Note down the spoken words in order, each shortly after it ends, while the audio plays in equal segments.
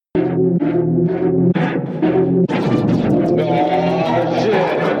I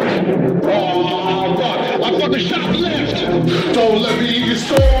fucking shoplift. Don't let me in your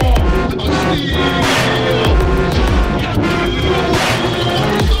store. iSteal.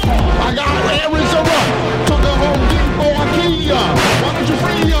 I got mannerism. Took a Home Depot IKEA. Why don't you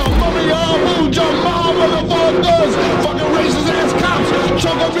free your mommy? Move your mom, motherfuckers. Fucking racist ass cops.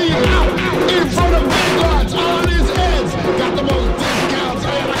 Choking me out in front of big lots on his heads. Got the most discounts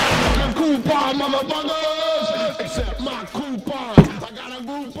and I got a fucking coupon, motherfuckers. Except my coupon. I got a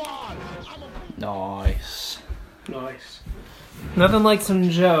coupon. Nice. Nice. Nothing like some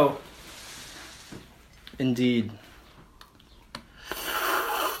Joe. Indeed.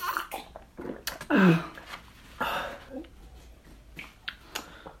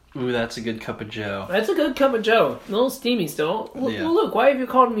 Ooh, that's a good cup of Joe. That's a good cup of Joe. A little steamy still. Yeah. Well, look, why have you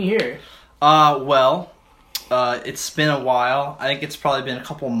called me here? It's been a while. I think it's probably been a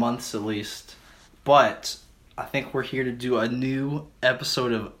couple months at least. But I think we're here to do a new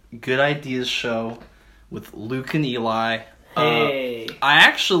episode of Good Ideas Show with Luke and Eli. Hey. I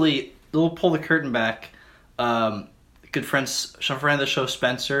actually, we'll pull the curtain back. Good friend of the show,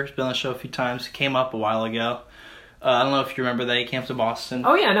 Spencer, has been on the show a few times. He came up a while ago. I don't know if you remember that. He came up to Boston.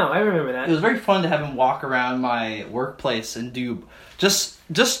 Oh, yeah, no, I remember that. It was very fun to have him walk around my workplace and do just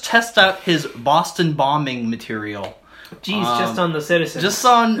test out his Boston bombing material. Jeez, just on the citizens. Just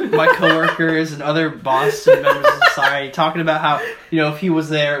on my coworkers and other Boston members of society, talking about how, if he was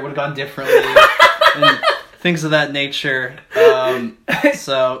there, it would have gone differently, and things of that nature.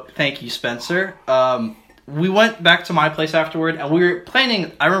 So, thank you, Spencer. We went back to my place afterward, and we were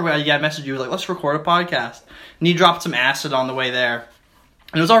planning, I remember I messaged you, like, let's record a podcast. And he dropped some acid on the way there.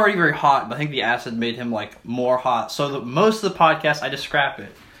 And it was already very hot, but I think the acid made him, more hot. So most of the podcast, I just scrap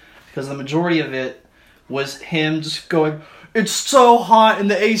it. Because the majority of it was him just going, it's so hot,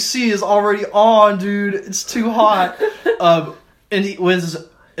 and the AC is already on, dude. It's too hot. And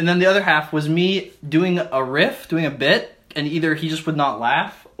then the other half was me doing a riff, doing a bit, and either he just would not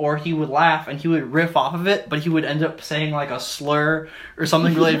laugh, or he would laugh and he would riff off of it, but he would end up saying a slur or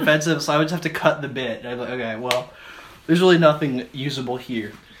something really offensive, so I would just have to cut the bit. And I'd be like, okay, well, there's really nothing usable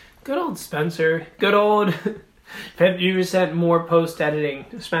here. Good old Spencer. Good old 50% more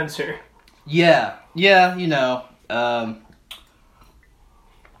post-editing Spencer. Yeah, he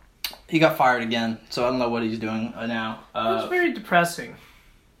got fired again, so I don't know what he's doing now. That's very depressing.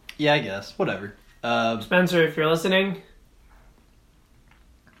 Yeah, I guess. Whatever. Spencer, if you're listening...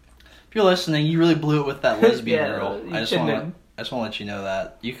 If you're listening, you really blew it with that lesbian girl. I just want to let you know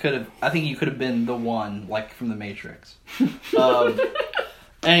that. I think you could have been the one, from The Matrix.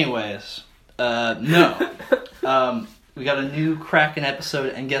 Anyways, no. We got a new Kraken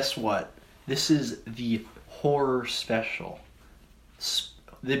episode, and guess what? This is the horror special.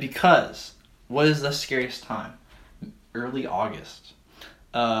 Because, what is the scariest time? Early August.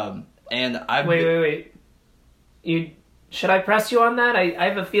 And I've Wait. Should I press you on that? I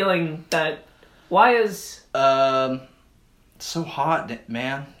have a feeling that... Why is... It's so hot,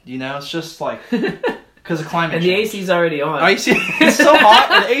 man. It's just because of climate and change. the AC's already on. It's so hot,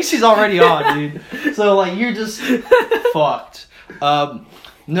 and the AC's already on, dude. So, you're just fucked.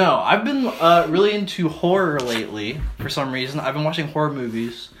 No, I've been really into horror lately, for some reason. I've been watching horror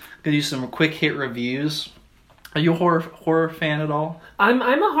movies. Gonna do some quick hit reviews. Are you a horror fan at all? I'm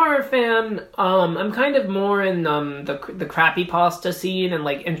a horror fan. I'm kind of more in the creepypasta scene and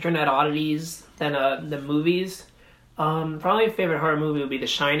internet oddities than the movies. Probably my favorite horror movie would be The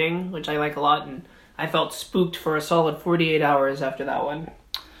Shining, which I like a lot, and I felt spooked for a solid 48 hours after that one.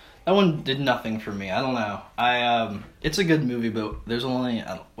 That one did nothing for me. I don't know. It's a good movie, but there's only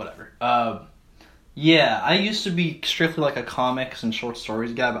whatever. Yeah, I used to be strictly a comics and short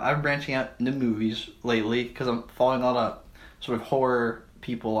stories guy, but I'm branching out into movies lately because I'm following a lot of sort of horror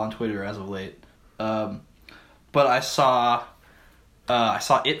people on Twitter as of late. But I saw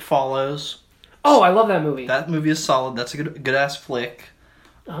It Follows. Oh, I love that movie. That movie is solid. That's a good ass flick.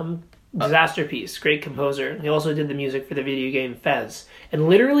 Disasterpiece, great composer. He also did the music for the video game Fez, and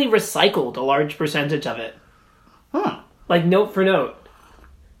literally recycled a large percentage of it. Huh. Note for note.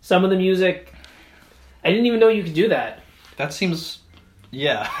 Some of the music... I didn't even know you could do that. That seems...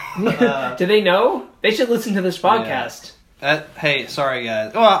 Yeah. Do they know? They should listen to this podcast. Yeah. Hey, sorry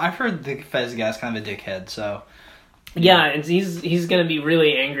guys. Well, I've heard the Fez guy's kind of a dickhead, so... Yeah, and he's going to be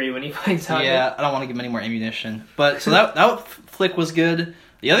really angry when he finds out. Yeah, I don't want to give him any more ammunition. But, so that flick was good.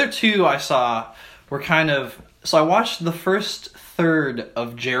 The other two I saw were kind of... So I watched the first third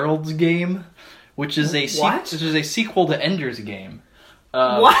of Gerald's Game, which is a sequel to Ender's Game.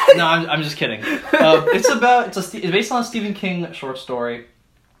 What? No, I'm just kidding. It's based on a Stephen King short story,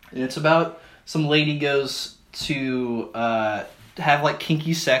 And it's about some lady goes to have like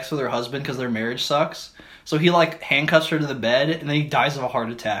kinky sex with her husband because their marriage sucks. So he like handcuffs her to the bed, and then he dies of a heart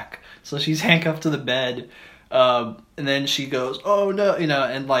attack. So she's handcuffed to the bed, and then she goes, "Oh no,"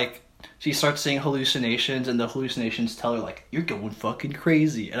 and like she starts seeing hallucinations, and the hallucinations tell her like, "You're going fucking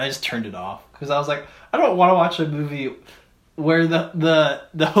crazy." And I just turned it off because I was like, I don't want to watch a movie where the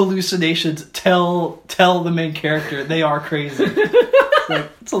hallucinations tell the main character they are crazy.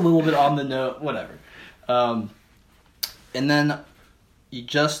 It's a little bit on the note, whatever. And then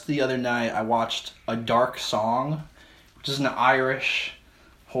just the other night I watched A Dark Song, which is an Irish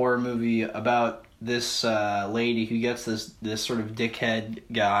horror movie about this lady who gets this sort of dickhead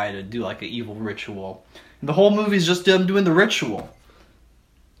guy to do like an evil ritual. And the whole movie is just them doing the ritual.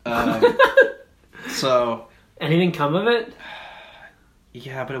 So anything come of it?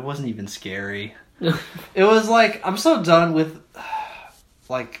 Yeah, but it wasn't even scary. It was like, I'm so done with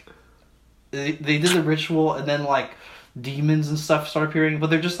like they did the ritual and then like demons and stuff start appearing, but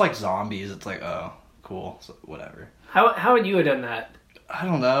they're just like zombies. It's like, oh, cool, so, whatever. How would you have done that? I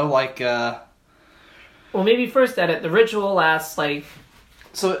don't know, like well, maybe first edit. The ritual lasts like...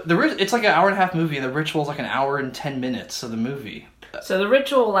 So it's like an hour and a half movie, and the ritual is like an hour and 10 minutes of the movie. So the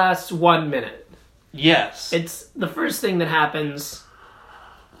ritual lasts 1 minute. Yes. It's the first thing that happens.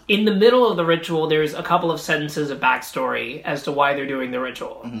 In the middle of the ritual, there's a couple of sentences of backstory as to why they're doing the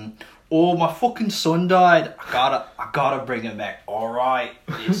ritual. Mm-hmm. Oh, my fucking son died. I gotta bring him back. Alright,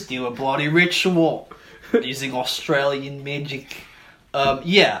 let's do a bloody ritual using Australian magic.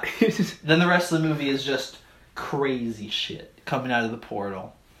 Yeah. Then the rest of the movie is just crazy shit coming out of the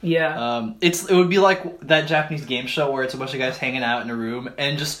portal. Yeah. It would be like that Japanese game show where it's a bunch of guys hanging out in a room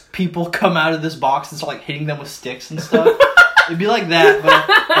and just people come out of this box and start like hitting them with sticks and stuff. It'd be like that,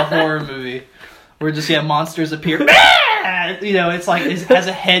 but a horror movie where just monsters appear. It's like it has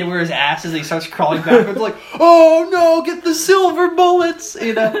a head where his ass is, and he starts crawling backwards like, oh no, get the silver bullets,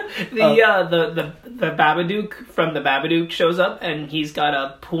 The Babadook from the Babadook shows up, and he's got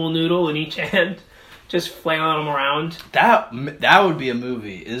a pool noodle in each hand, just flailing them around. That would be a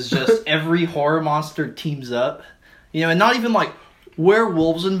movie. Is just every horror monster teams up, and not even like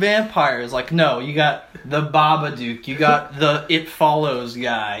werewolves and vampires. Like, no, you got the Babadook, you got the It Follows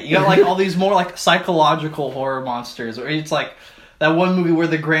guy, you got like all these more like psychological horror monsters, or it's like that one movie where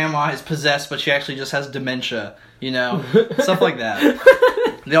the grandma is possessed but she actually just has dementia, stuff like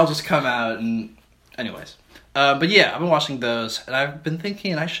that. They all just come out, and anyways, but yeah, I've been watching those, and I've been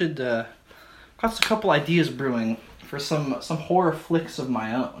thinking I should got a couple ideas brewing for some horror flicks of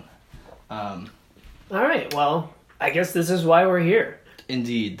my own. All right, well, I guess this is why we're here.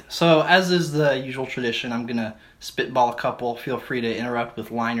 Indeed. So, as is the usual tradition, I'm going to spitball a couple. Feel free to interrupt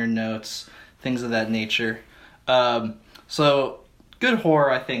with liner notes, things of that nature. So, good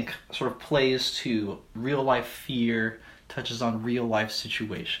horror, I think, sort of plays to real-life fear, touches on real-life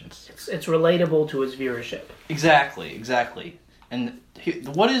situations. It's relatable to its viewership. Exactly. And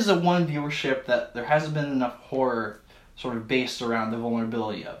what is a one viewership that there hasn't been enough horror sort of based around the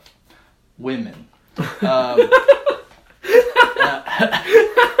vulnerability of? Women.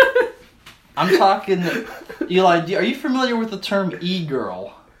 I'm talking, Eli, are you familiar with the term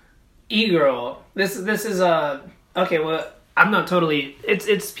e-girl? E-girl. This is okay, well, I'm not totally...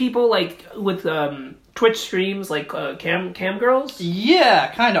 It's people like with Twitch streams, like cam girls?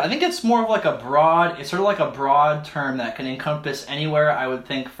 Yeah, kind of. I think it's more of like it's sort of like a broad term that can encompass anywhere, I would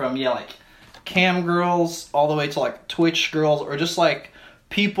think, from, like cam girls all the way to like Twitch girls, or just like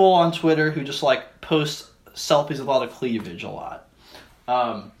people on Twitter who just like post selfies with a lot of cleavage a lot.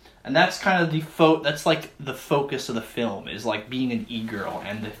 And that's kind of that's like the focus of the film, is like being an e-girl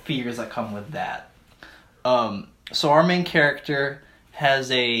and the fears that come with that. So our main character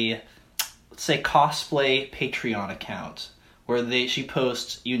has a, let's say, cosplay Patreon account where she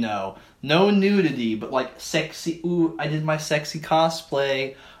posts, no nudity, but like sexy, ooh, I did my sexy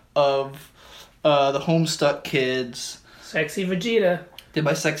cosplay of the Homestuck kids. Sexy Vegeta. Did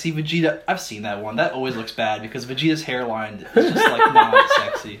my sexy Vegeta. I've seen that one. That always looks bad because Vegeta's hairline is just like not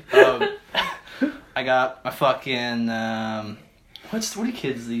sexy. I got my fucking what are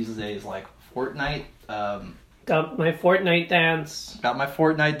kids these days like? Fortnite. Got my Fortnite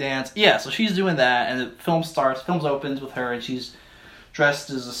dance. Yeah, so she's doing that, and the film opens with her, and she's dressed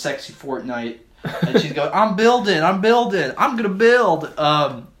as a sexy Fortnite, and she's going, I'm building, I'm gonna build,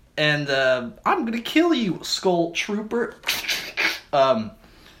 and I'm gonna kill you, Skull Trooper.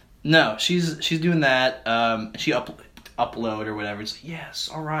 No, she's doing that. She upload or whatever. It's like, yes,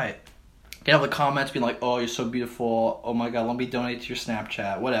 all right. Get all the comments being like, oh, you're so beautiful. Oh my god, let me donate to your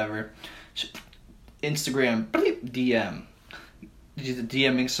Snapchat, whatever. Instagram, DM.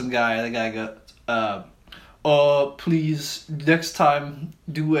 DMing some guy. The guy goes, please, next time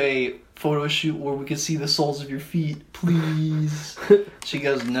do a photo shoot where we can see the soles of your feet, please. She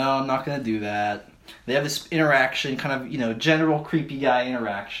goes, no, I'm not gonna do that. They have this interaction, kind of, general creepy guy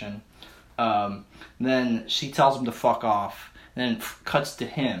interaction. Then she tells him to fuck off. And then cuts to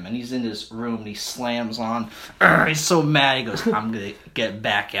him, and he's in his room, and he slams on. He's so mad, he goes, I'm gonna get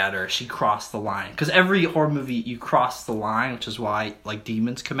back at her. She crossed the line. Because every horror movie, you cross the line, which is why,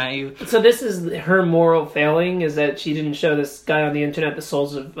 demons come at you. So this is her moral failing, is that she didn't show this guy on the internet the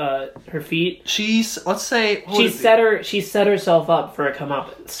soles of her feet? Let's say... She set herself up for a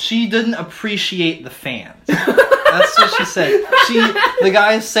comeuppance. She didn't appreciate the fans. That's what she said. The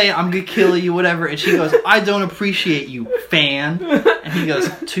guy is saying, I'm gonna kill you, whatever, and she goes, I don't appreciate you, fan. And he goes,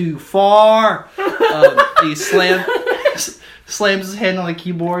 too far. He slams his hand on the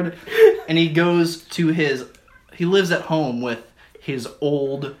keyboard, and he goes to he lives at home with his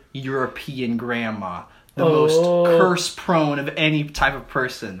old European grandma, the most curse-prone of any type of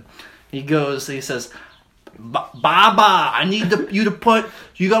person. He says, Baba, I need you to put,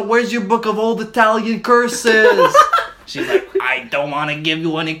 where's your book of old Italian curses? She's like, I don't want to give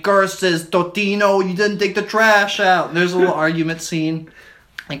you any curses, Totino, you didn't take the trash out. And there's a little argument scene.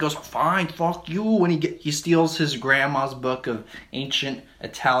 And he goes, fine, fuck you. And he steals his grandma's book of ancient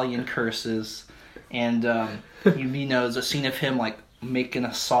Italian curses. And, there's a scene of him, making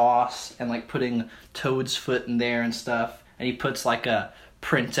a sauce and, putting toad's foot in there and stuff. And he puts, a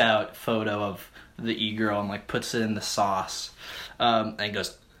printout photo of the e-girl and puts it in the sauce. And he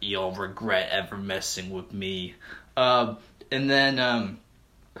goes, you'll regret ever messing with me. And then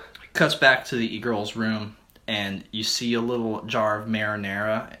cuts back to the e-girl's room, and you see a little jar of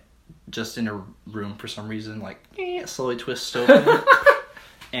marinara just in her room for some reason, slowly twists open.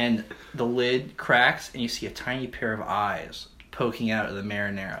 And the lid cracks, and you see a tiny pair of eyes poking out of the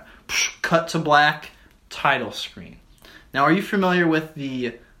marinara. Cut to black, title screen. Now, are you familiar with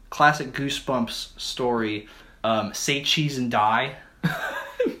the classic Goosebumps story, Say Cheese and Die?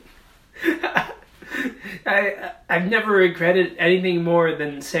 I've never regretted anything more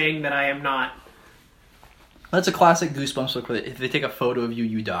than saying that I am not. That's a classic Goosebumps book where if they take a photo of you,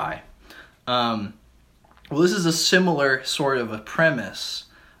 you die. Well, this is a similar sort of a premise,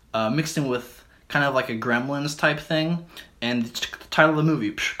 mixed in with kind of like a Gremlins type thing. And the title of the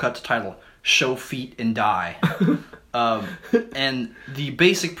movie, cut to title, Show Feet and Die. And the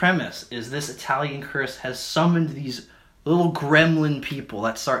basic premise is this Italian curse has summoned these little gremlin people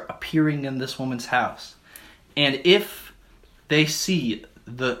that start appearing in this woman's house. And if they see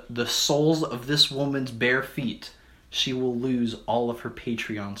the soles of this woman's bare feet, she will lose all of her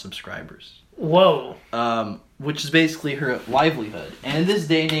Patreon subscribers. Whoa. Which is basically her livelihood. And in this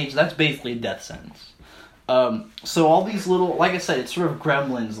day and age, that's basically a death sentence. So all these little, like I said, it's sort of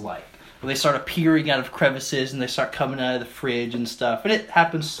Gremlins-like, where they start appearing out of crevices and they start coming out of the fridge and stuff. And it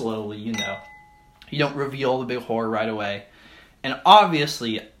happens slowly, You don't reveal the big horror right away. And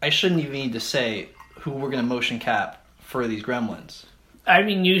obviously, I shouldn't even need to say who we're going to motion cap for these Gremlins. I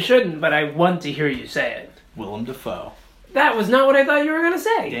mean, you shouldn't, but I want to hear you say it. Willem Dafoe. That was not what I thought you were going to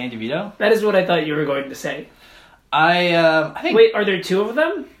say. Danny DeVito? That is what I thought you were going to say. I think... Wait, are there two of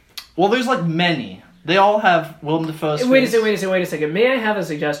them? Well, there's many. They all have Willem Dafoe's Wait face. a second. May I have a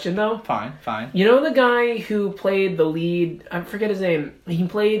suggestion, though? Fine. You know the guy who played the lead... I forget his name. He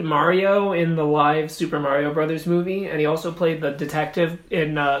played Mario in the live Super Mario Brothers movie, and he also played the detective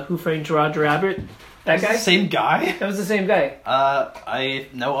in Who Framed Roger Rabbit. That guy? The same guy? That was the same guy. I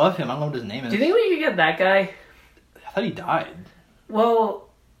know of him. I don't know what his name is. Do you think we could get that guy? I thought he died. Well...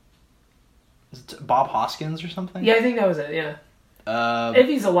 Is it Bob Hoskins or something? Yeah, I think that was it, yeah. If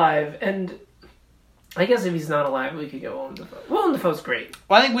he's alive, and... I guess if he's not alive, we could get Willem Dafoe. Willem Dafoe's great.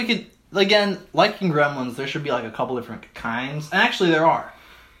 Well, I think we could, again, like in Gremlins, there should be a couple different kinds. And actually there are.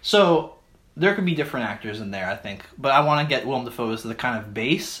 So, there could be different actors in there, I think. But I want to get Willem Dafoe as the kind of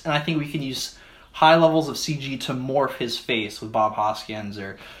base. And I think we can use high levels of CG to morph his face with Bob Hoskins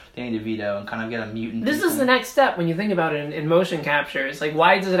or Danny DeVito and kind of get a mutant. This is the next step when you think about it in motion capture. It's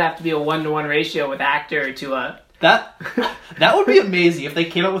why does it have to be a 1-to-1 ratio with actor to a... That would be amazing if they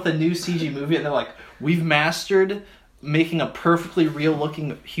came up with a new CG movie and they're like, we've mastered making a perfectly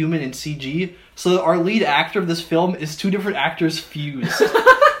real-looking human in CG, so that our lead actor of this film is two different actors fused.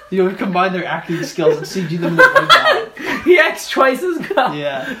 We've combined their acting skills and CG them into one guy. He acts twice as good.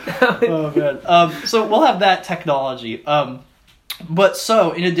 Yeah. Oh, man. So we'll have that technology. But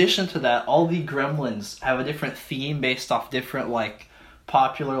so, in addition to that, all the Gremlins have a different theme based off different,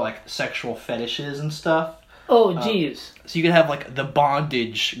 popular, sexual fetishes and stuff. Oh, jeez. So you could have, the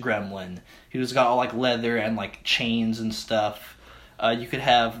bondage gremlin, who's got all, leather and, chains and stuff. You could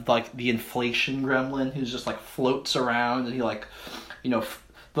have like the inflation gremlin who's just like floats around, and he like,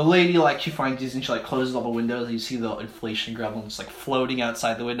 the lady like she finds these and she like closes all the windows, and you see the inflation gremlin just like floating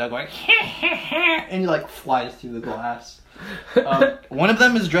outside the window going and he like flies through the glass. One of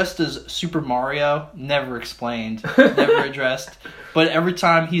them is dressed as Super Mario, never explained, never addressed, but every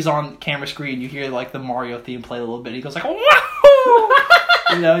time he's on camera screen you hear like the Mario theme play a little bit, and he goes like wahoo!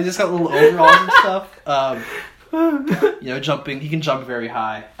 He's just got little overalls and stuff. Jumping, he can jump very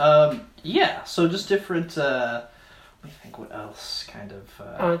high. So just different let me think what else kind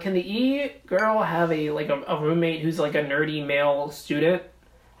of Can the E-girl have a roommate who's like a nerdy male student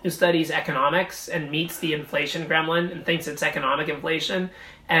who studies economics and meets the inflation gremlin and thinks it's economic inflation,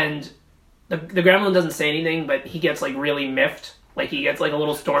 and the gremlin doesn't say anything, but he gets like really miffed, like he gets like a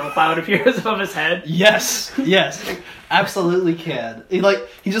little storm cloud appears above his head. Yes, absolutely can.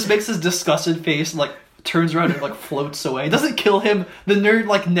 He just makes this disgusted face and like turns around and like floats away. It doesn't kill him. The nerd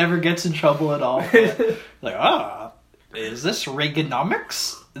like never gets in trouble at all. Like, is this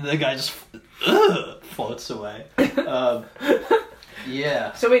Reaganomics? And the guy just floats away.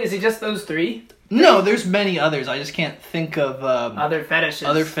 Yeah. So wait, is it just those three? No, there's many others. I just can't think of other fetishes.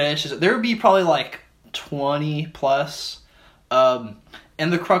 Other fetishes. There would be probably like 20 plus. And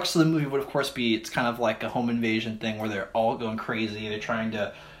the crux of the movie would of course be it's kind of like a home invasion thing where they're all going crazy. They're trying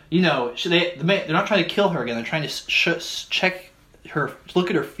to, they're not trying to kill her again. They're trying to check her, look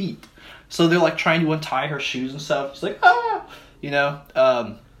at her feet. So they're like trying to untie her shoes and stuff. She's like,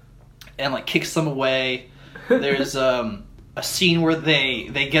 and like kicks them away. There's a scene where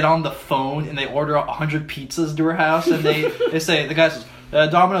they get on the phone and they order 100 pizzas to her house, and they say, the guy says,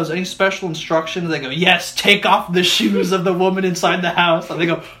 Domino's, any special instructions? They go, yes, take off the shoes of the woman inside the house. And they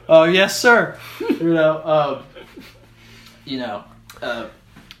go, oh, yes, sir.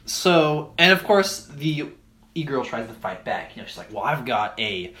 So, and of course, the E-girl tries to fight back. She's like, well, I've got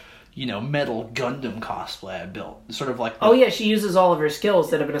a, metal Gundam cosplay I built. Sort of like... she uses all of her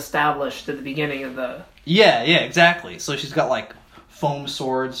skills that have been established at the beginning of the... Yeah, exactly. So she's got, like, foam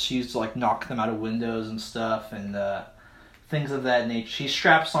swords. She used to, like, knock them out of windows and stuff, and things of that nature. She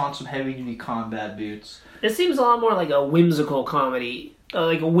straps on some heavy-duty combat boots. It seems a lot more like a whimsical comedy.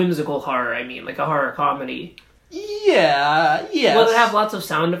 Like a whimsical horror, I mean. Like a horror comedy. Yeah, yes. Will it have lots of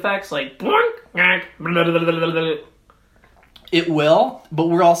sound effects, like... It will, but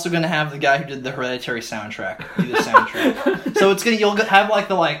we're also going to have the guy who did the Hereditary soundtrack do the soundtrack. So you'll have like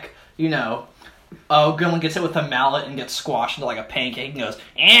the Gremlin gets hit with a mallet and gets squashed into like a pancake and goes,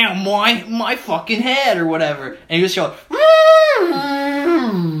 "Ow, my fucking head," or whatever. And you just yell,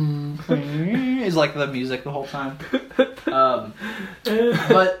 it's like the music the whole time.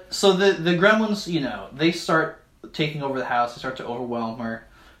 But so the Gremlins, they start taking over the house. They start to overwhelm her.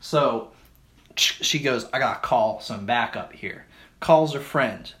 So she goes, I gotta call some backup here. Calls her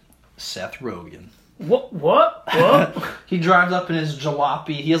friend, Seth Rogen. What? He drives up in his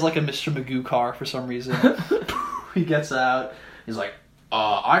jalopy. He has like a Mr. Magoo car for some reason. He gets out. He's like,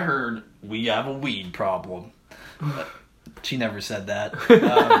 I heard we have a weed problem. She never said that.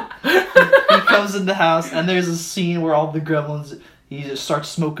 He comes in the house, and there's a scene where all the gremlins, he just starts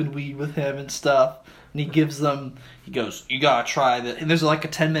smoking weed with him and stuff. And he goes, you gotta try that. And there's like a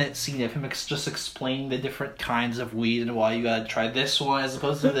 10-minute scene of him just explaining the different kinds of weed and why you gotta try this one as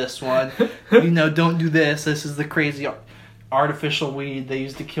opposed to this one. Don't do this. This is the crazy artificial weed they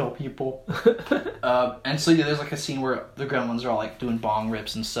use to kill people. And so there's like a scene where the gremlins are all like doing bong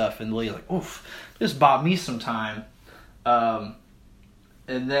rips and stuff, and Lily's like, oof, this bought me some time. And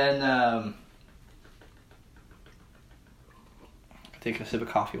then take a sip of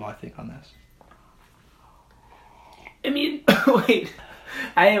coffee while I think on this. I mean, wait.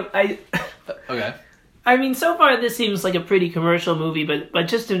 Okay. I mean, so far this seems like a pretty commercial movie, but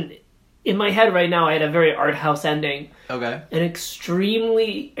just in my head right now, I had a very art house ending. Okay. An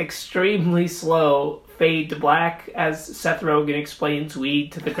extremely, extremely slow fade to black as Seth Rogen explains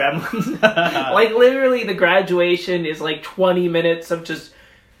weed to the gremlins. Like, literally, the graduation is like 20 minutes of just...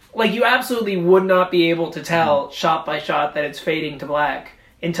 Like, you absolutely would not be able to tell shot by shot that it's fading to black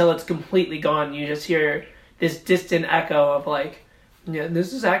until it's completely gone. You just hear this distant echo of like, yeah,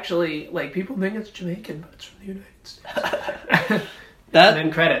 this is actually, like, people think it's Jamaican, but it's from the United States. And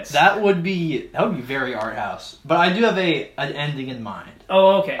then credits. That would be very art house. But I do have an ending in mind.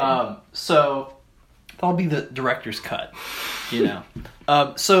 Oh, okay. So that'll be the director's cut,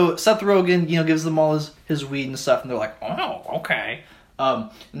 So Seth Rogen, gives them all his weed and stuff, and they're like, oh, okay. And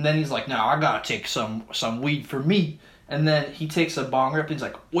then he's like, no, I gotta take some weed for me. And then he takes a bong rip, and he's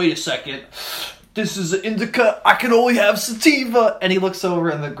like, wait a second. this is an indica, I can only have sativa. And he looks over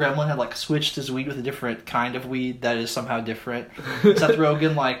and the gremlin had like switched his weed with a different kind of weed that is somehow different. Seth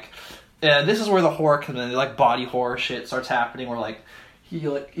Rogen, like, this is where the horror comes in. Like body horror shit starts happening where like he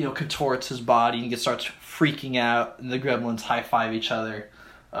like, you know, contorts his body and starts freaking out and the gremlins high-five each other.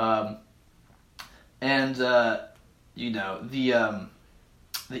 You know, the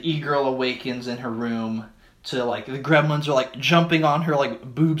e-girl awakens in her room to, like, the gremlins are, like, jumping on her,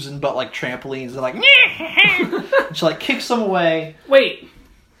 like, boobs and butt, like, trampolines. They're like, and she, like, kicks them away. Wait,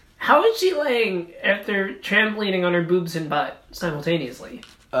 how is she laying after trampolining on her boobs and butt simultaneously?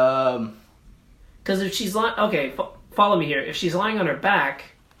 Because if she's lying... Okay, follow me here. If she's lying on her back,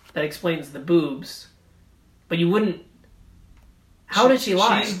 that explains the boobs. But you wouldn't... How did she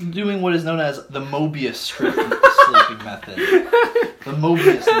lie? She's doing what is known as the Mobius sleeping method. The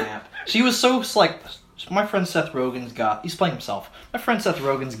Mobius nap. She was so, like... My friend Seth Rogen's got... He's playing himself. My friend Seth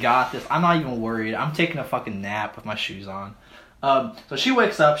Rogen's got this. I'm not even worried. I'm taking a fucking nap with my shoes on. So she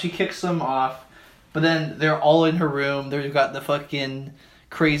wakes up. She kicks them off. But then they're all in her room. They've got the fucking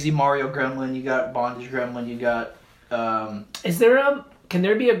crazy Mario gremlin. You got bondage gremlin. You got... Is there a... Can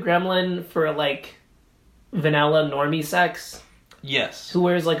there be a gremlin for, like, vanilla normie sex? Yes. Who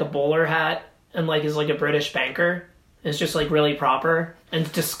wears, like, a bowler hat and, like, is, like, a British banker? Is just, like, really proper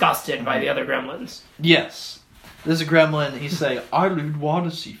and disgusted by the other gremlins. Yes. There's a gremlin, he's saying, I would want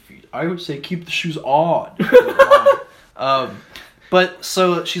to see feet. I would say keep the shoes on. But,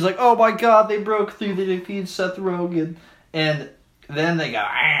 so, she's like, oh my god, they broke through, they defeated Seth Rogen. And then they go,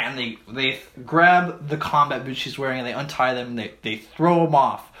 and they grab the combat boots she's wearing and they untie them and they throw them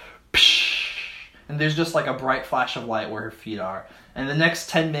off. And there's just, like, a bright flash of light where her feet are. And the next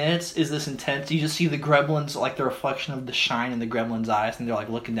 10 minutes is this intense. You just see the gremlins, like the reflection of the shine in the gremlins' eyes, and they're like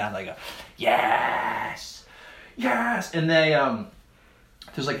looking down, they go, yes, yes. And they,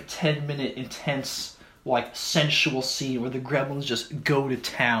 there's like a 10-minute intense, like sensual scene where the gremlins just go to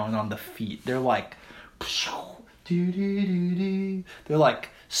town on the feet. They're like, they're like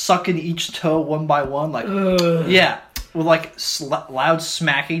sucking each toe one by one, like, yeah. With, like, loud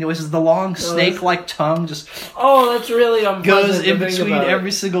smacking noises. The long snake-like tongue just... Oh, that's really unpleasant goes in between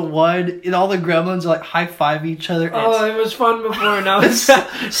every single one. And all the gremlins are, like, high-five each other. Oh, it was fun before. Now it's...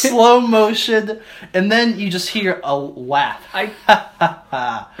 slow motion. And then you just hear a laugh.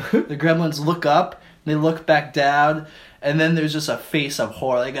 The gremlins look up. They look back down. And then there's just a face of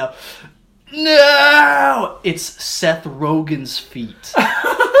horror. They go, no! It's Seth Rogen's feet.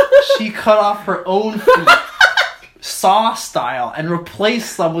 She cut off her own feet. Saw style, and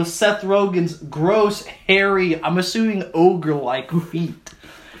replace them with Seth Rogen's gross, hairy, I'm assuming ogre-like feet.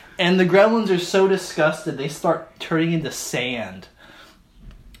 And the gremlins are so disgusted, they start turning into sand.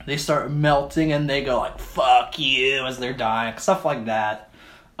 They start melting, and they go like, fuck you, as they're dying. Stuff like that.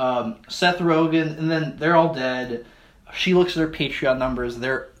 Seth Rogen, and then they're all dead. She looks at her Patreon numbers,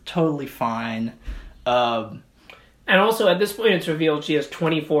 they're totally fine. And also, at this point, it's revealed she has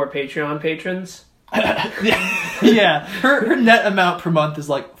 24 Patreon patrons. Yeah, her net amount per month is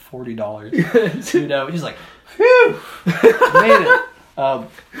like $40. You know, he's like, phew, made it.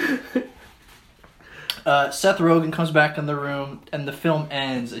 Seth Rogen comes back in the room, and the film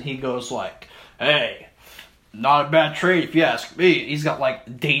ends, and he goes like, hey, not a bad trade if you ask me. He's got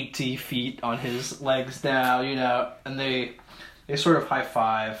like dainty feet on his legs now, you know, and they sort of high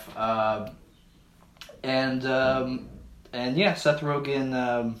five, and yeah, Seth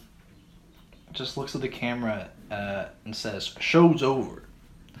Rogen just looks at the camera and says, show's over.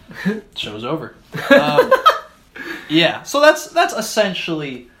 Show's over. Yeah, so that's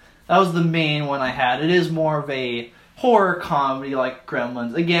essentially, that was the main one I had. It is more of a horror comedy like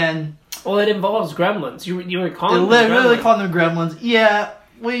Gremlins. Again... Well, it involves gremlins. You were calling them literally gremlins. calling them Gremlins. Yeah,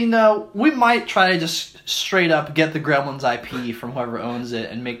 we might try to just straight up get the Gremlins IP from whoever owns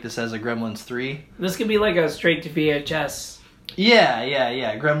it and make this as a Gremlins 3. This could be like a straight to VHS.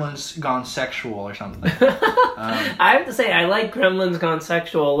 Yeah. Gremlins Gone Sexual or something. I have to say, I like Gremlins Gone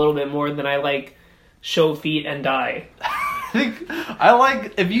Sexual a little bit more than I like Show Feet and Die. I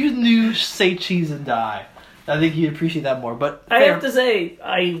like, if you knew Say Cheese and Die, I think you'd appreciate that more. But I have to say,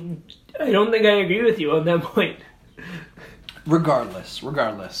 I don't think I agree with you on that point. Regardless.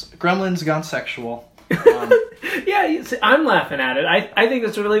 Gremlins Gone Sexual. Yeah, I'm laughing at it. I think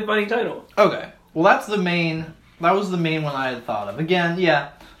it's a really funny title. Okay. Well, that was the main one I had thought of. Again, yeah,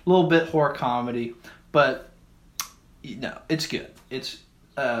 a little bit horror comedy, but no, it's good. It's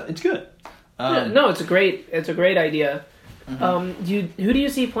good. No, it's a great idea. Mm-hmm. Who do you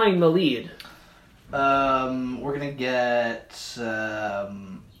see playing the lead? We're gonna get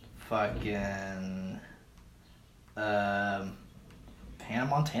Hannah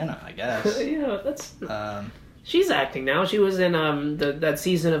Montana, I guess. Yeah, that's... She's acting now. She was in that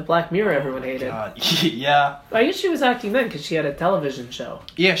season of Black Mirror everyone hated. God. Yeah. I guess she was acting then because she had a television show.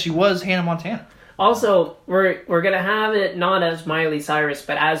 Yeah, she was Hannah Montana. Also, we're gonna have it not as Miley Cyrus,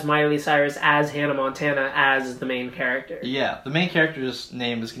 but as Miley Cyrus as Hannah Montana as the main character. Yeah, the main character's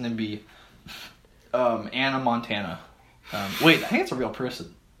name is gonna be Anna Montana. Wait, I think it's a real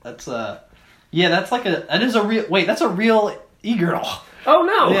person. That's that's a real e-girl. Oh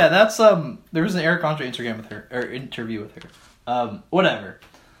no! Yeah, that's there was an Eric Andre interview with her. Whatever.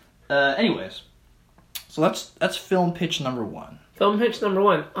 Anyways, so that's film pitch number 1. Film pitch number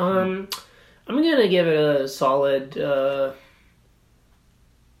 1. I'm gonna give it a solid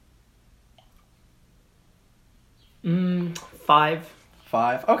 5.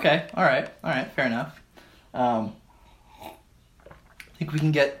 5. Okay. All right. Fair enough. I think we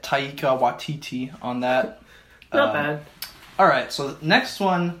can get Taika Waititi on that. Not bad. All right. So the next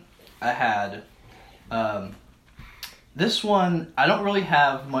one I had. This one I don't really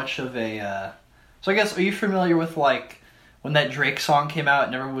have much of a. So I guess, are you familiar with like when that Drake song came out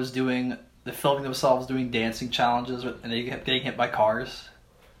and everyone was filming themselves doing dancing challenges and they kept getting hit by cars?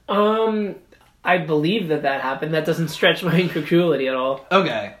 I believe that happened. That doesn't stretch my incredulity at all.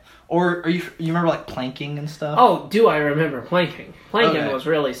 Okay. Or you remember like planking and stuff? Oh, do I remember planking? Planking Okay. was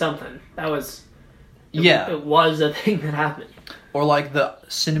really something. That was... Yeah. It was a thing that happened. Or like the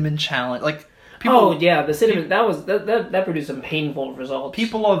cinnamon challenge. Like people... Oh, yeah, the cinnamon... That produced some painful results.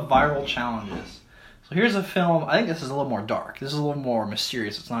 People love viral challenges. So here's a film. I think this is a little more dark. This is a little more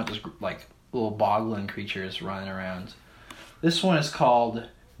mysterious. It's not just like little boggling creatures running around. This one is called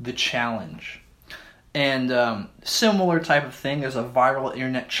The Challenge. And similar type of thing. There's a viral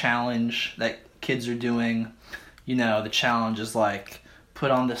internet challenge that kids are doing. You know, the challenge is like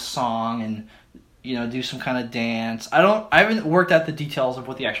put on this song and, you know, do some kind of dance. I haven't worked out the details of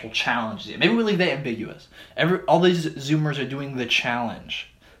what the actual challenge is yet. Maybe we leave that ambiguous. All these Zoomers are doing the challenge.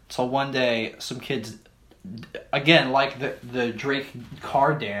 So one day, some kids, again, like the Drake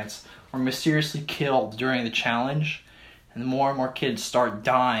car dance, were mysteriously killed during the challenge. And more and more kids start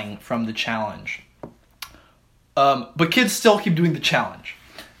dying from the challenge. But kids still keep doing the challenge.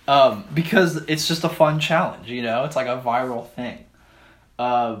 Because it's just a fun challenge, you know? It's like a viral thing.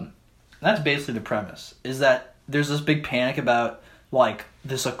 That's basically the premise. Is that there's this big panic about, like,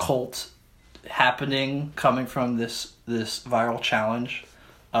 this occult happening coming from this viral challenge.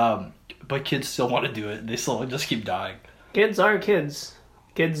 But kids still want to do it. They still just keep dying. Kids are kids.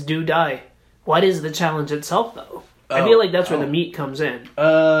 Kids do die. What is the challenge itself, though? I feel like that's where the meat comes in.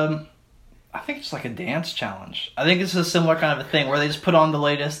 I think it's like a dance challenge. I think it's a similar kind of a thing where they just put on the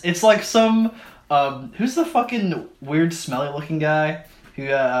latest. It's like some who's the fucking weird smelly looking guy who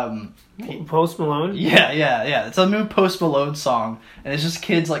Post Malone? Yeah. It's a new Post Malone song and it's just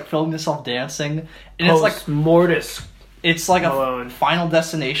kids like filming themselves dancing and Post it's like Mortis. It's like Malone. a Final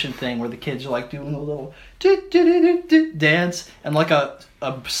Destination thing where the kids are like doing a little dance and like a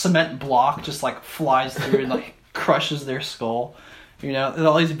cement block just like flies through and like crushes their skull. You know, there's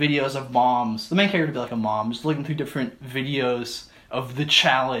all these videos of moms. The main character would be like a mom, just looking through different videos of the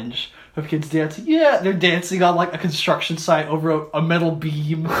challenge of kids dancing. Yeah, they're dancing on like a construction site over a metal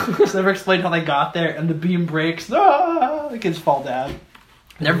beam. Just never explained how they got there, and the beam breaks. Ah, the kids fall down.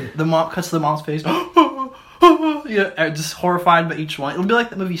 The mom cuts to the mom's face. Just horrified by each one. It'll be like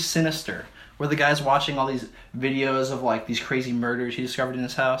the movie Sinister, where the guy's watching all these videos of like these crazy murders he discovered in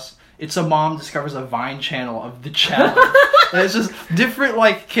his house. It's a mom discovers a Vine channel of the challenge. And it's just different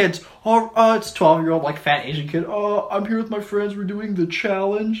like kids. It's 12-year-old like fat Asian kid. Oh, I'm here with my friends. We're doing the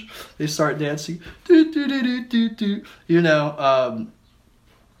challenge. They start dancing. You know,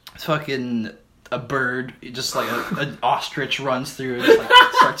 fucking a bird, just like an ostrich runs through and just, like,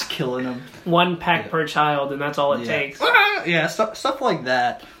 starts killing them. One peck per child, and that's all it takes. Yeah, stuff like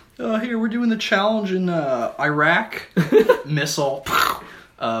that. Here, we're doing the challenge in Iraq. Missile.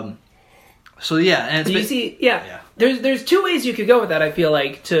 So yeah, and there's two ways you could go with that. I feel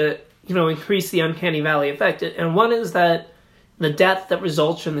like to increase the uncanny valley effect, and one is that the death that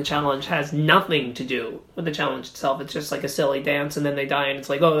results from the challenge has nothing to do with the challenge itself. It's just like a silly dance, and then they die, and it's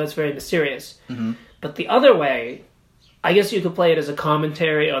like, oh, that's very mysterious. Mm-hmm. But the other way, I guess you could play it as a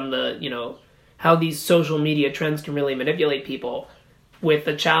commentary on the how these social media trends can really manipulate people, with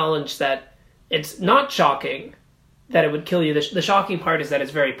the challenge that it's not shocking that it would kill you. The shocking part is that it's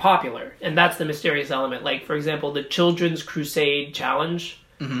very popular, and that's the mysterious element. Like, for example, the Children's Crusade Challenge,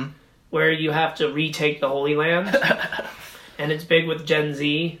 mm-hmm. where you have to retake the Holy Land, and it's big with Gen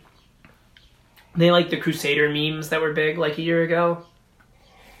Z. They like the Crusader memes that were big like a year ago.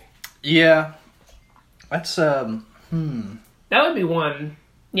 Yeah. That's, That would be one.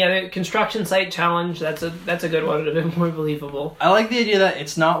 Yeah, the construction site challenge, that's a good one. It would have been more believable. I like the idea that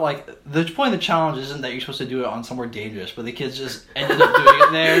it's not like... The point of the challenge isn't that you're supposed to do it on somewhere dangerous, but the kids just ended up doing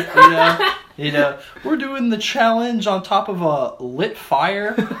it there, you know? We're doing the challenge on top of a lit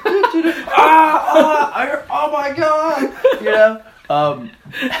fire. Oh my god! You know?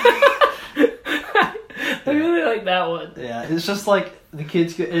 I really like that one. Yeah, it's just like the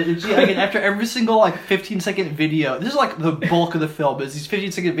kids. Again, after every single like 15-second video, this is like the bulk of the film. Is these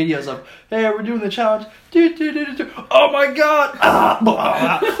 15-second videos of, hey, we're doing the challenge. Oh my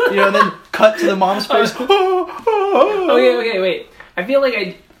god! You know, and then cut to the mom's face. Okay, wait. I feel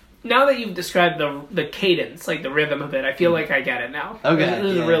like now that you've described the cadence, like the rhythm of it, I feel like I get it now. Okay,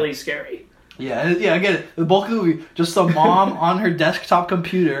 This is really scary. Yeah, I get it. The bulk of the movie, just a mom on her desktop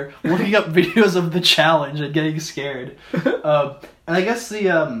computer looking up videos of the challenge and getting scared. And I guess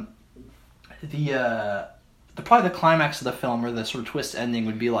the probably the climax of the film, or the sort of twist ending,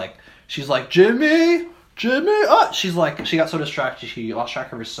 would be like, she's like, Jimmy. She's like, she got so distracted she lost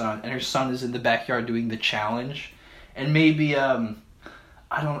track of her son, and her son is in the backyard doing the challenge, and maybe I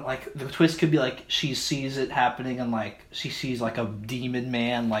don't like, the twist could be like she sees it happening and like she sees like a demon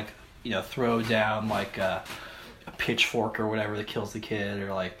man like, you know, throw down like a pitchfork or whatever that kills the kid,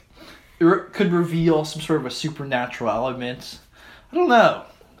 or like it could reveal some sort of a supernatural element. I don't know.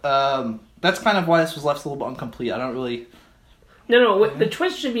 That's kind of why this was left a little bit incomplete. I don't really... No, the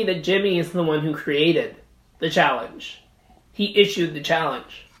twist should be that Jimmy is the one who created the challenge. He issued the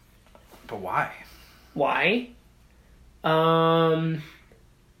challenge. But why? Why?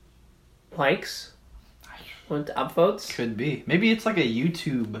 Likes? Want upvotes? Could be. Maybe it's like a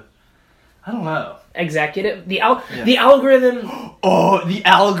YouTube... I don't know. Executive? The algorithm... Oh, the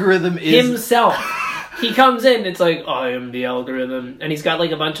algorithm is... Himself. He comes in, it's like, I am the algorithm. And he's got like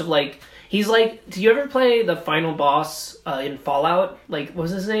a bunch of like... He's like... Do you ever play the final boss in Fallout? Like, what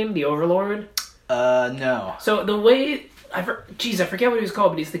was his name? The Overlord? No. So the way... I forget what he was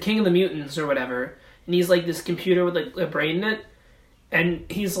called, but he's the king of the mutants or whatever. And he's like this computer with like a brain in it. And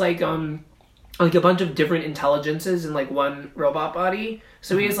he's like a bunch of different intelligences in like one robot body.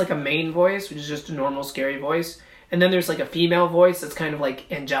 So he has like a main voice, which is just a normal scary voice. And then there's like a female voice that's kind of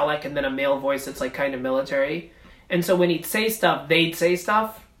like angelic, and then a male voice that's like kind of military. And so when he'd say stuff, they'd say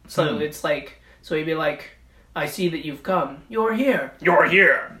stuff. So it's like, so he'd be like, I see that you've come. You're here. You're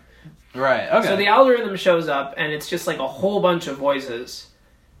here. Right, okay. So the algorithm shows up, and it's just like a whole bunch of voices.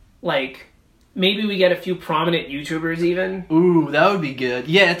 Like, maybe we get a few prominent YouTubers even. Ooh, that would be good.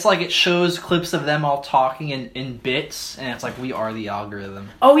 Yeah, it's like it shows clips of them all talking in bits, and it's like, we are the algorithm.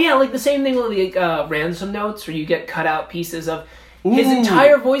 Oh yeah, like the same thing with the ransom notes, where you get cut out pieces of... Ooh. His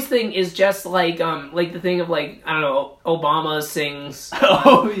entire voice thing is just like the thing of like, I don't know, Obama sings.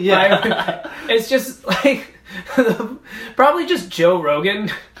 Oh, yeah. It's just like, probably just Joe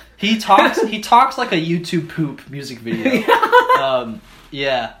Rogan. He talks like a YouTube poop music video.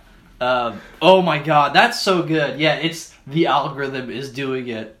 Yeah. Oh my god, that's so good. Yeah, it's the algorithm is doing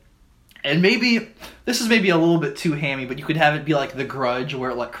it. And maybe, this is maybe a little bit too hammy, but you could have it be like The Grudge, where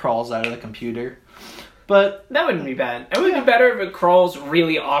it like crawls out of the computer. But that wouldn't be bad. It would be better if it crawls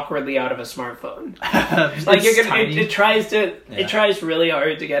really awkwardly out of a smartphone. Like it tries really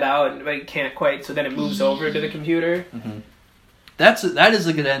hard to get out, but it can't quite. So then it moves over to the computer. Mm-hmm. That is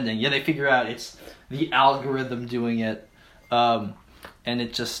a good ending. Yeah, they figure out it's the algorithm doing it, and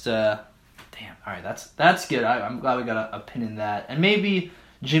it just damn. All right, that's good. I'm glad we got a pin in that. And maybe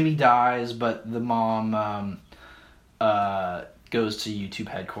Jimmy dies, but the mom goes to YouTube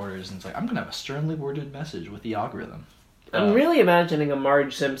headquarters and it's like, I'm gonna have a sternly worded message with the algorithm. I'm really imagining a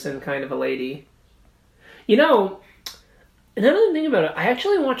Marge Simpson kind of a lady. You know, another thing about it, I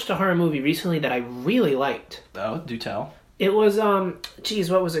actually watched a horror movie recently that I really liked. Oh, do tell. It was,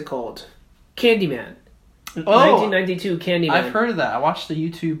 what was it called? Candyman. 1992 Candyman. I've heard of that. I watched the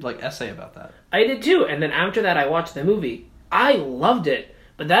YouTube essay about that. I did too, and then after that I watched the movie. I loved it,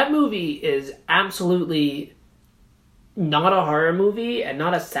 but that movie is absolutely not a horror movie and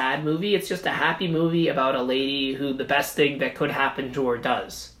not a sad movie. It's just a happy movie about a lady who the best thing that could happen to her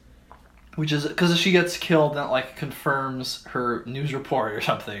does. Which is because she gets killed, that confirms her news report or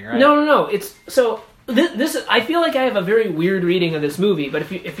something, right? No. It's so this. I feel like I have a very weird reading of this movie, but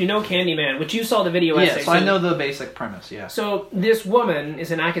if you know Candyman, which you saw the video essay, yeah, so I know the basic premise. Yeah. So this woman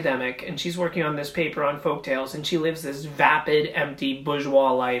is an academic, and she's working on this paper on folktales, and she lives this vapid, empty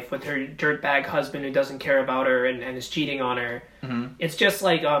bourgeois life with her dirtbag husband who doesn't care about her and is cheating on her. Mm-hmm. It's just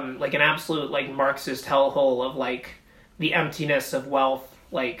like an absolute Marxist hellhole of the emptiness of wealth.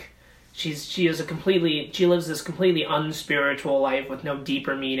 She lives this completely unspiritual life with no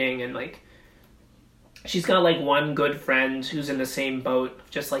deeper meaning, and she's got like one good friend who's in the same boat,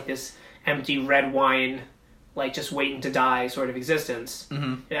 just like this empty red wine, like just waiting to die sort of existence.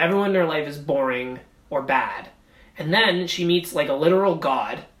 And everyone in her life is boring or bad. And then she meets like a literal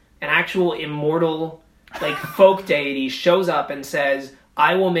god, an actual immortal, like folk deity shows up and says,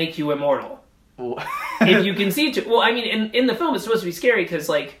 "I will make you immortal if you concede to." Well, I mean, in the film it's supposed to be scary because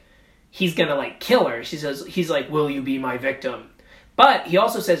like he's gonna like kill her. He's like, "Will you be my victim?" But he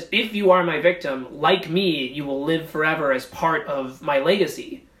also says, "If you are my victim, like me, you will live forever as part of my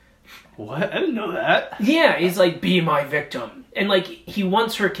legacy." What? I didn't know that. Yeah, he's like, "Be my victim," and like he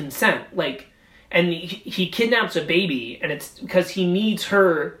wants her consent, like, and he kidnaps a baby, and it's because he needs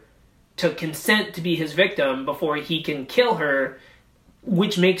her to consent to be his victim before he can kill her,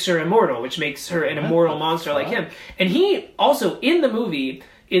 which makes her immortal, which makes her an immortal monster like him. And he also, in the movie,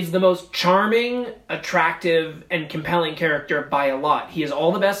 is the most charming, attractive, and compelling character by a lot. He has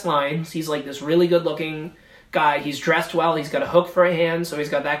all the best lines. He's like this really good-looking guy. He's dressed well. He's got a hook for a hand, so he's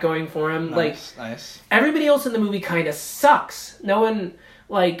got that going for him. Nice. Everybody else in the movie kind of sucks. No one,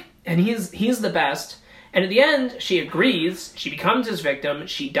 like, and he's the best. And at the end, she agrees, she becomes his victim,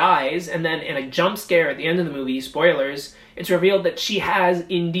 she dies, and then in a jump scare at the end of the movie, spoilers, it's revealed that she has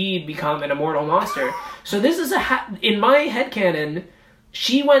indeed become an immortal monster. So this is in my headcanon,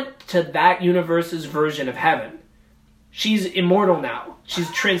 she went to that universe's version of heaven. She's immortal now. She's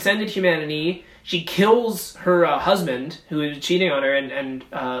transcended humanity. She kills her husband, who is cheating on her, and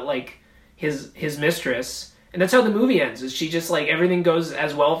like, his mistress. And that's how the movie ends, is she just, like, everything goes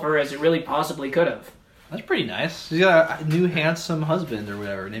as well for her as it really possibly could have. That's pretty nice. She's got a new handsome husband or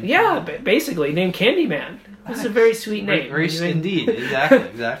whatever. Named Basically, named Candyman. That's a very sweet name. Very indeed.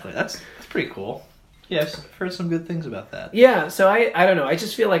 Exactly. That's pretty cool. Yeah, I've heard some good things about that. Yeah, so I don't know. I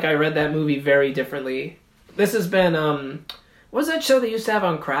just feel like I read that movie very differently. This has been, what was that show they used to have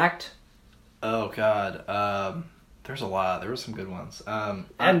on Cracked? Oh, God. There's a lot. There were some good ones.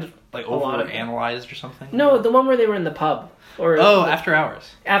 And like Overanalyzed or something? No, the one where they were in the pub. After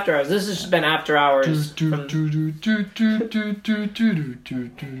Hours. After Hours. This has just been After Hours. I feel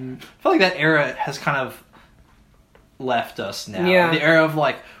like that era has kind of left us now. Yeah. The era of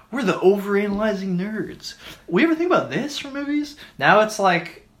like, we're the overanalyzing nerds. We ever think about this for movies? Now it's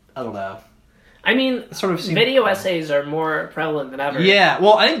like, I don't know. I mean, sort of video essays are more prevalent than ever. Yeah,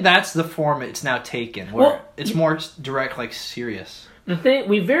 well, I think that's the form it's now taken, where it's more direct, like, serious. The thing,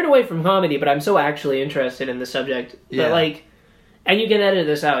 we veered away from comedy, but I'm so actually interested in the subject. Yeah. But, like, and you can edit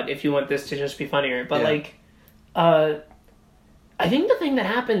this out if you want this to just be funnier, but, like, I think the thing that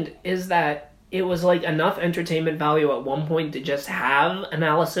happened is that it was, like, enough entertainment value at one point to just have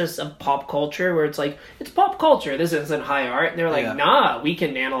analysis of pop culture, where it's like, it's pop culture, this isn't high art. And they're like, nah, we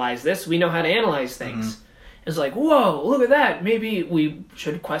can analyze this, we know how to analyze things. Mm-hmm. It's like, whoa, look at that, maybe we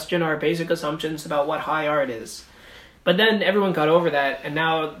should question our basic assumptions about what high art is. But then everyone got over that, and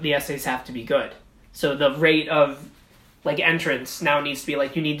now the essays have to be good. So the rate of, like, entrance now needs to be,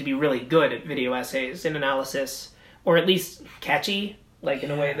 like, you need to be really good at video essays and analysis, or at least catchy, like,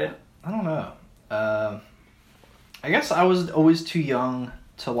 in a way that... I don't know. I guess I was always too young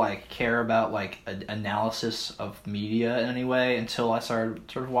to, like, care about, like, analysis of media in any way until I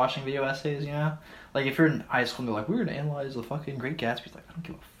started sort of watching video essays, you know? Like, if you're in high school and they're like, we're gonna analyze the fucking Great Gatsby, it's like, I don't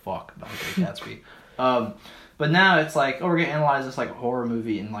give a fuck about the Great Gatsby. But now it's like, oh, we're gonna analyze this, like, horror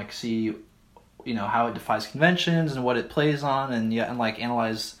movie and, like, see, you know, how it defies conventions and what it plays on, and like,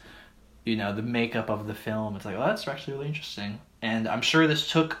 analyze, you know, the makeup of the film. It's like, oh, that's actually really interesting. And I'm sure this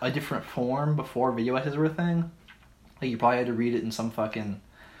took a different form before video essays were a thing. Like, you probably had to read it in some fucking,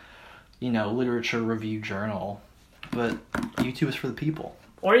 you know, literature review journal. But YouTube is for the people.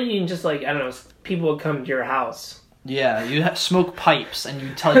 Or you can just, like, I don't know, people would come to your house. Yeah, you smoke pipes and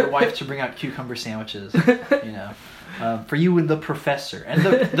you tell your wife to bring out cucumber sandwiches, you know. For you and the professor. And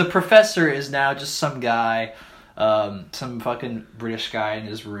the professor is now just some guy, some fucking British guy in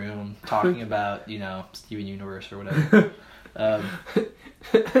his room talking about, you know, Steven Universe or whatever.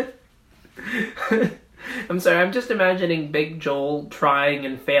 I'm sorry, I'm just imagining Big Joel trying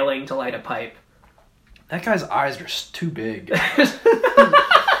and failing to light a pipe. That guy's eyes are too big. I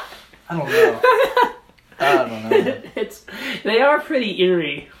don't know. They are pretty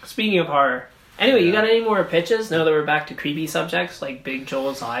eerie. Speaking of horror. Anyway, you got any more pitches now that we're back to creepy subjects like Big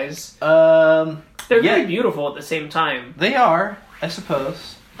Joel's eyes? They're very beautiful at the same time. They are, I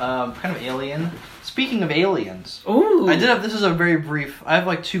suppose. Kind of alien. Speaking of aliens, ooh, this is a very brief, I have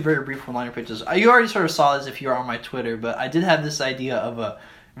like two very brief one-liner pitches. You already sort of saw this if you were on my Twitter, but I did have this idea of a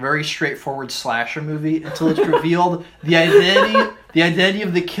very straightforward slasher movie until it's revealed the identity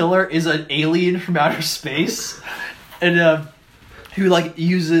of the killer is an alien from outer space, and who like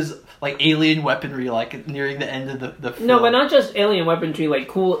uses like alien weaponry like nearing the end of the film. No, but not just alien weaponry, like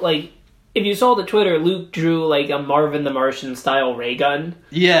cool, like, if you saw the Twitter, Luke drew, like, a Marvin the Martian style ray gun.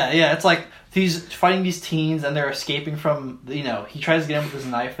 Yeah, it's like he's fighting these teens and they're escaping from, you know, he tries to get them with his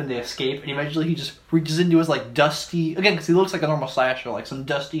knife and they escape, and eventually he just reaches into his, like, dusty, again, because he looks like a normal slasher, like some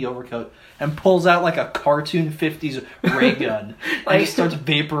dusty overcoat, and pulls out, like, a cartoon 50s ray gun and just starts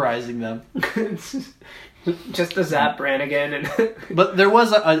vaporizing them. Just to zap Brannigan. And But there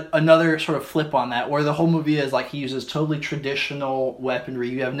was another sort of flip on that, where the whole movie is, like, he uses totally traditional weaponry.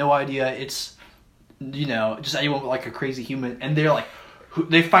 You have no idea it's, you know, just anyone with, like, a crazy human, and they're like,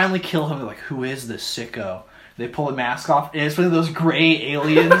 they finally kill him. They're like, who is this sicko? They pull a mask off, and it's one of those gray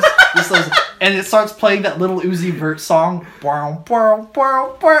aliens. And it starts playing that little Uzi Vert song. And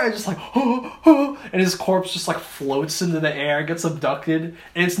just like, and his corpse just like floats into the air, gets abducted.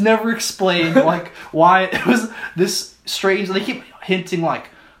 And it's never explained like why it was this strange. They keep hinting like,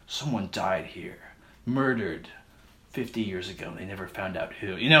 someone died here, murdered 50 years ago. They never found out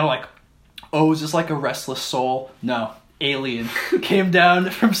who. You know, like, oh, is this like a restless soul? No. Alien came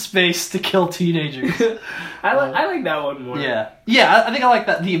down from space to kill teenagers. I like that one more. Yeah, I think I like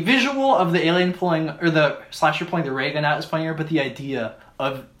that. The visual of the alien pulling, or the slasher pulling the ray gun out is funnier, but the idea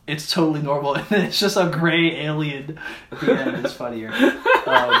of it's totally normal and it's just a gray alien at the end is funnier.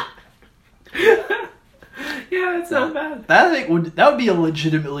 Yeah, that's not bad. That would be a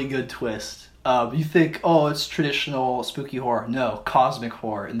legitimately good twist. You think, oh, it's traditional spooky horror. No, cosmic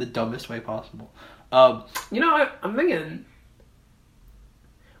horror in the dumbest way possible. You know, I'm thinking,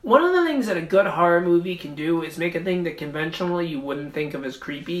 one of the things that a good horror movie can do is make a thing that conventionally you wouldn't think of as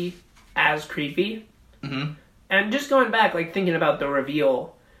creepy. Mm-hmm. And just going back, like, thinking about the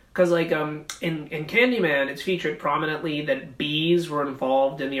reveal, because, like, in Candyman, it's featured prominently that bees were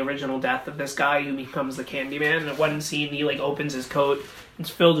involved in the original death of this guy who becomes the Candyman. And in one scene, he, like, opens his coat, it's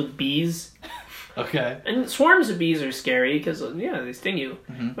filled with bees. Okay. And swarms of bees are scary, because, yeah, they sting you.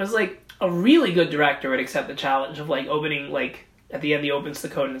 Mm-hmm. But it's, like, a really good director would accept the challenge of, like, opening, like, at the end he opens the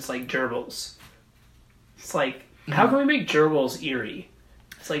coat and it's, like, gerbils. It's like, how can we make gerbils eerie?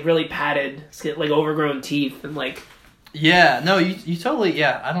 It's, like, really padded, it's got, like, overgrown teeth, and, like... Yeah, no, you totally,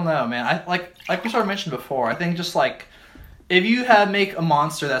 yeah, I don't know, man. I like we sort of mentioned before, I think just, like, if you make a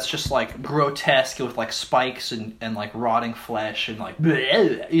monster that's just, like, grotesque with, like, spikes and like, rotting flesh and, like,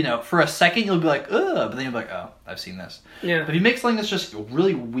 bleh, you know, for a second you'll be like, ugh, but then you'll be like, oh, I've seen this. Yeah. But if you make something that's just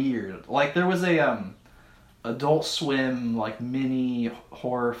really weird, like, there was a, Adult Swim, like, mini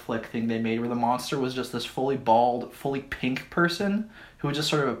horror flick thing they made where the monster was just this fully bald, fully pink person who would just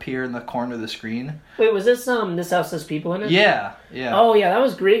sort of appear in the corner of the screen. Wait, was this House Has People in it? Yeah. Oh, yeah, that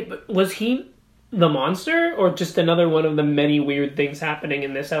was great, but was he the monster, or just another one of the many weird things happening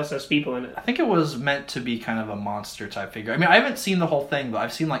in This House Has People in it? I think it was meant to be kind of a monster type figure. I mean, I haven't seen the whole thing, but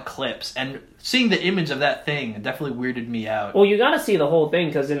I've seen, like, clips, and seeing the image of that thing definitely weirded me out. Well, you gotta see the whole thing,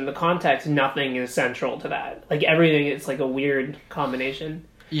 because in the context, nothing is central to that. Like, everything, it's like a weird combination.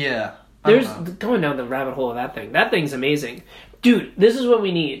 Yeah. There's, going down the rabbit hole of that thing. That thing's amazing. Dude, this is what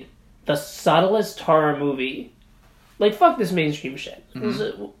we need. The subtlest horror movie. Like, fuck this mainstream shit.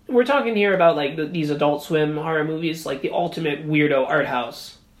 Mm-hmm. We're talking here about, like, these Adult Swim horror movies, like the ultimate weirdo art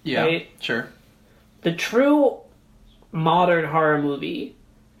house. Yeah, right? Sure. The true modern horror movie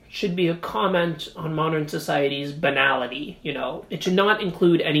should be a comment on modern society's banality, you know? It should not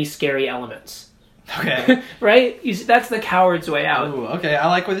include any scary elements. Okay. Right? That's the coward's way out. Ooh, okay, I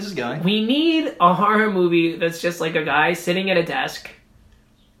like where this is going. We need a horror movie that's just like a guy sitting at a desk,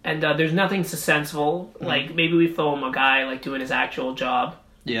 and there's nothing suspenseful. Mm-hmm. Like, maybe we film a guy, like, doing his actual job.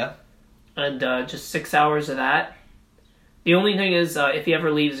 Yeah. And just 6 hours of that. The only thing is, if he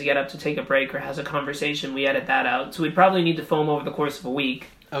ever leaves to get up to take a break or has a conversation, we edit that out. So we'd probably need to film over the course of a week.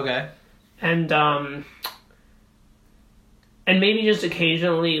 Okay. And maybe just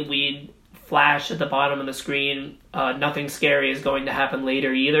occasionally we'd flash at the bottom of the screen, nothing scary is going to happen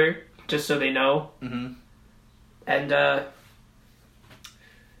later either, just so they know. Mm-hmm. And,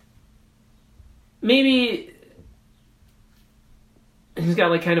 maybe he's got,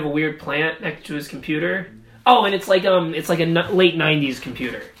 like, kind of a weird plant next to his computer. Oh, and it's like a late 90s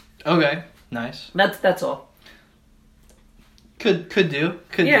computer. Okay, nice. That's all. Could do.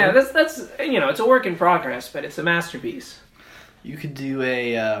 Yeah, that's you know, it's a work in progress, but it's a masterpiece. You could do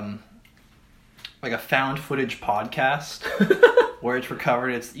a like a found footage podcast where it's recovered.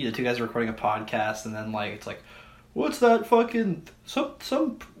 It's, you know, two guys are recording a podcast, and then, like, it's like, what's that fucking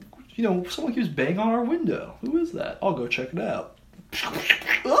some you know, someone keeps banging on our window. Who is that? I'll go check it out.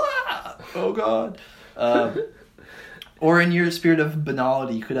 Ah! Oh, God. Or in your spirit of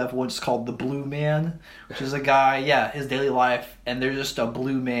banality, you could have what's called the blue man, which is a guy, his daily life, and there's just a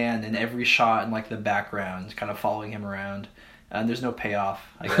blue man in every shot in like the background, kind of following him around. And there's no payoff,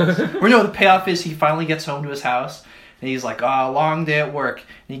 I guess. Or no, the payoff is he finally gets home to his house, and he's like, long day at work.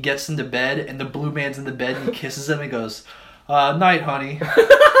 And he gets into bed, and the blue man's in the bed, and he kisses him, and goes, night, honey.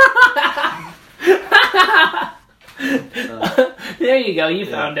 There you go, you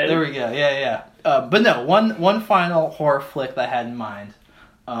found it. There we go, yeah. But no, one final horror flick that I had in mind.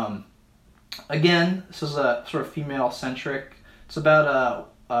 Again, this is a sort of female-centric. It's about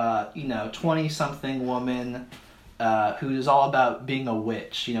a 20-something woman who's all about being a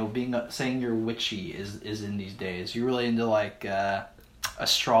witch. Saying you're witchy is in these days. You're really into like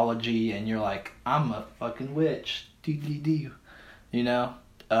astrology, and you're like, I'm a fucking witch. Do.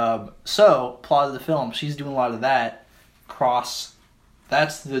 So plot of the film, she's doing a lot of that.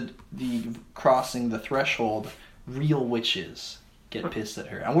 That's the crossing the threshold. Real witches get pissed at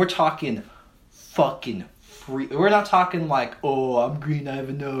her, and we're talking fucking free. We're not talking like, I'm green, I have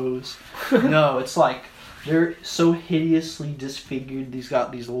a nose. No, it's like they're so hideously disfigured. These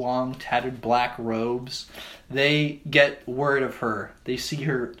got these long tattered black robes. They get word of her. They see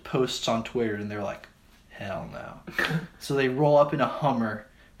her posts on Twitter, and they're like, hell no. So they roll up in a Hummer.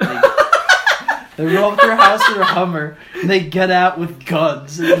 They roll up to her house in a Hummer, and they get out with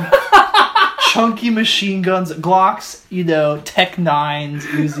guns. Chunky machine guns, Glocks, Tech 9s,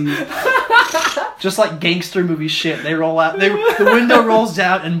 Uzis. Just like gangster movie shit. They roll out, the window rolls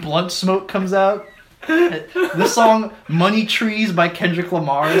down, and blunt smoke comes out. The song Money Trees by Kendrick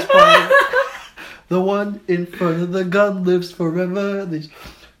Lamar is playing. The one in front of the gun lives forever.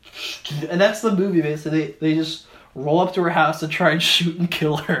 And that's the movie, basically. They just roll up to her house to try and shoot and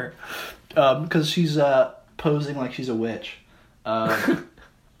kill her. Because she's posing like she's a witch.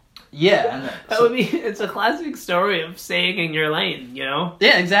 It's a classic story of staying in your lane, Yeah,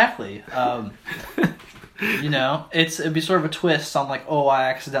 exactly. It'd be sort of a twist on like, I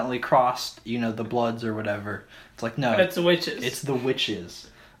accidentally crossed, the Bloods or whatever. It's like, no. But it's the witches. It's the witches.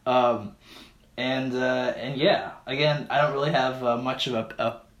 And again, I don't really have much of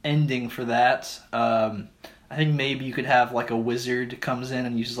a ending for that. I think maybe you could have like a wizard comes in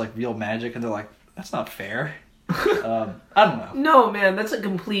and uses like real magic, and they're like, that's not fair. I don't know. No, man, that's a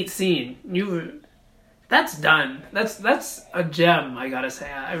complete scene. That's done. That's a gem, I gotta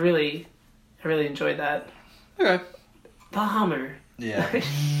say. I really enjoyed that. Okay. The Hummer. Yeah.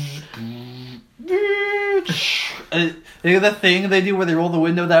 The thing they do where they roll the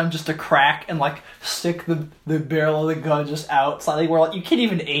window down just a crack and like stick the barrel of the gun just out slightly, where like you can't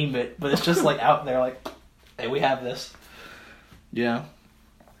even aim it, but it's just like out there like, hey, we have this. Yeah.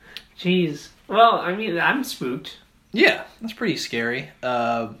 Jeez. Well, I mean, I'm spooked. Yeah, that's pretty scary.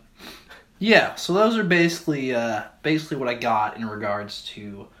 So those are basically what I got in regards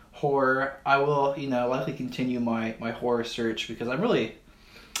to horror. I will, likely continue my horror search, because I've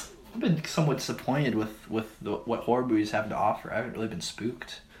been somewhat disappointed with what horror movies have to offer. I haven't really been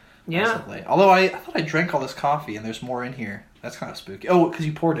spooked. Yeah. Recently. Although I thought I drank all this coffee and there's more in here. That's kind of spooky. Oh, because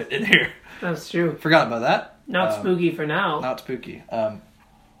you poured it in here. That's true. Forgot about that. Not spooky for now. Not spooky.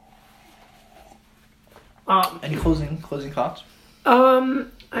 Any closing thoughts?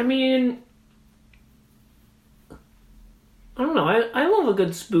 I mean, I don't know. I love a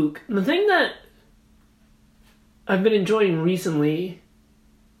good spook. The thing that I've been enjoying recently,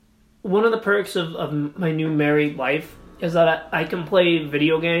 one of the perks of my new married life is that I can play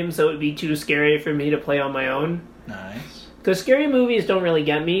video games, so it would be too scary for me to play on my own. Nice. Because scary movies don't really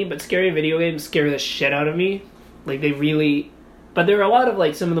get me, but scary video games scare the shit out of me. Like, they really... But there are a lot of,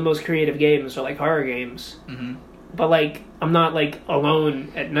 like, some of the most creative games are, like, horror games. Mm-hmm. But, like, I'm not, like,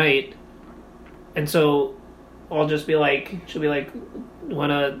 alone at night. And so I'll just be like... She'll be like,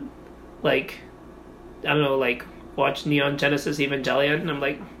 wanna, like... I don't know, like, watch Neon Genesis Evangelion? And I'm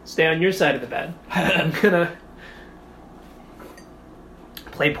like, stay on your side of the bed. I'm gonna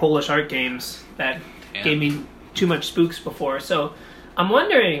play Polish art games that gave me too much spooks before. So I'm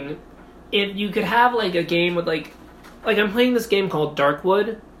wondering if you could have, like, a game with, like I'm playing this game called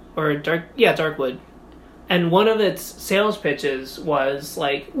Darkwood, Darkwood, and one of its sales pitches was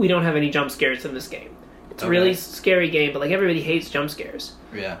like, we don't have any jump scares in this game. It's a really scary game, but like everybody hates jump scares.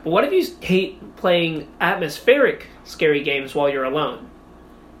 Yeah. But what if you hate playing atmospheric scary games while you're alone?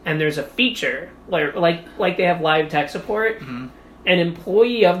 And there's a feature where like they have live tech support. Mm-hmm. An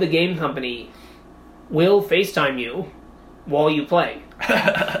employee of the game company will FaceTime you while you play.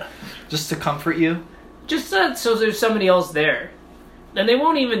 Just to comfort you? Just so there's somebody else there. And they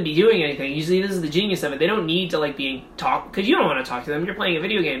won't even be doing anything. Usually this is the genius of it. They don't need to like be talk, because you don't want to talk to them. You're playing a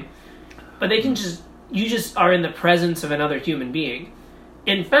video game. But they can just you just are in the presence of another human being.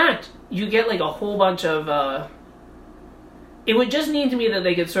 In fact, you get like a whole bunch of it would just need to be that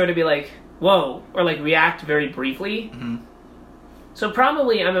they could sort of be like, whoa, or like react very briefly. Mm-hmm. So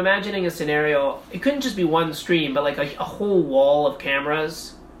probably I'm imagining a scenario, it couldn't just be one stream, but like a whole wall of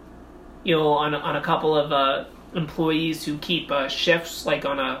cameras, you know, on a couple of employees who keep shifts like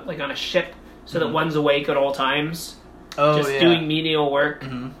on a ship, so that one's awake at all times, doing menial work,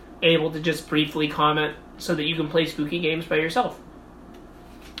 able to just briefly comment so that you can play spooky games by yourself.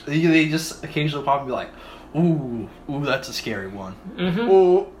 They just occasionally pop and be like, ooh, that's a scary one. Mm-hmm.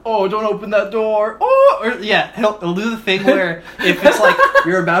 Oh, don't open that door. Oh, or, yeah, he'll do the thing where if it's like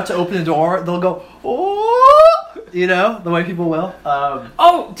you're about to open the door, they'll go, oh, you know, the way people will.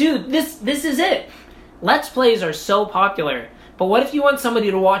 Oh, dude, this is it. Let's Plays are so popular, but what if you want somebody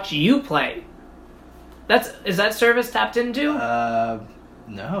to watch you play? Is that service tapped into?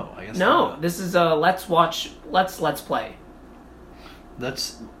 No, I guess no. not. This is let's play.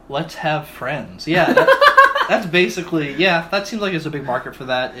 Let's have friends. Yeah, that's basically, yeah, that seems like there's a big market for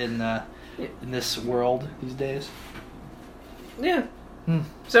that in this world these days. Yeah.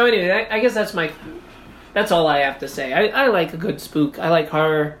 So anyway, I guess that's all I have to say. I like a good spook. I like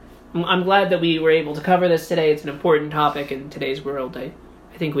horror. I'm glad that we were able to cover this today. It's an important topic in today's world. I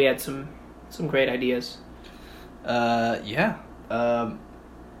think we had some great ideas. Yeah.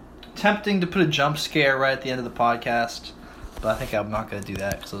 Tempting to put a jump scare right at the end of the podcast, but I think I'm not going to do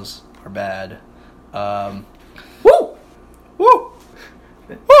that because those are bad. Woo! Woo!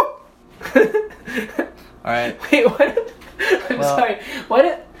 Woo! Alright. Wait, what? I'm sorry.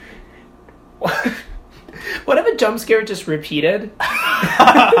 What if a jump scare just repeated?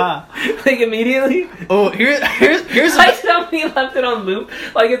 Like immediately? Oh, here's like somebody left it on loop.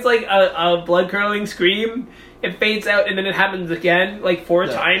 Like it's like a blood curdling scream. It fades out and then it happens again like 4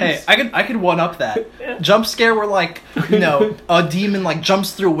 times. Hey, I could one up that. Yeah. Jump scare where like, you know, a demon like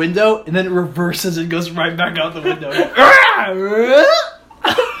jumps through a window and then it reverses and goes right back out the window.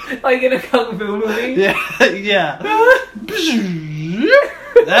 Like in a kung fu movie. Yeah.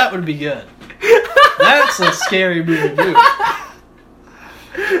 That would be good. That's a scary movie to do.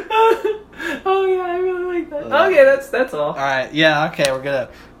 Oh yeah, I really like that. Okay, that's all. Alright, yeah, okay, we're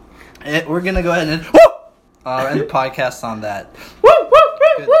gonna go ahead and end the podcast on that.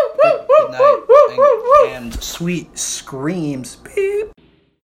 Good night and sweet screams. Peace.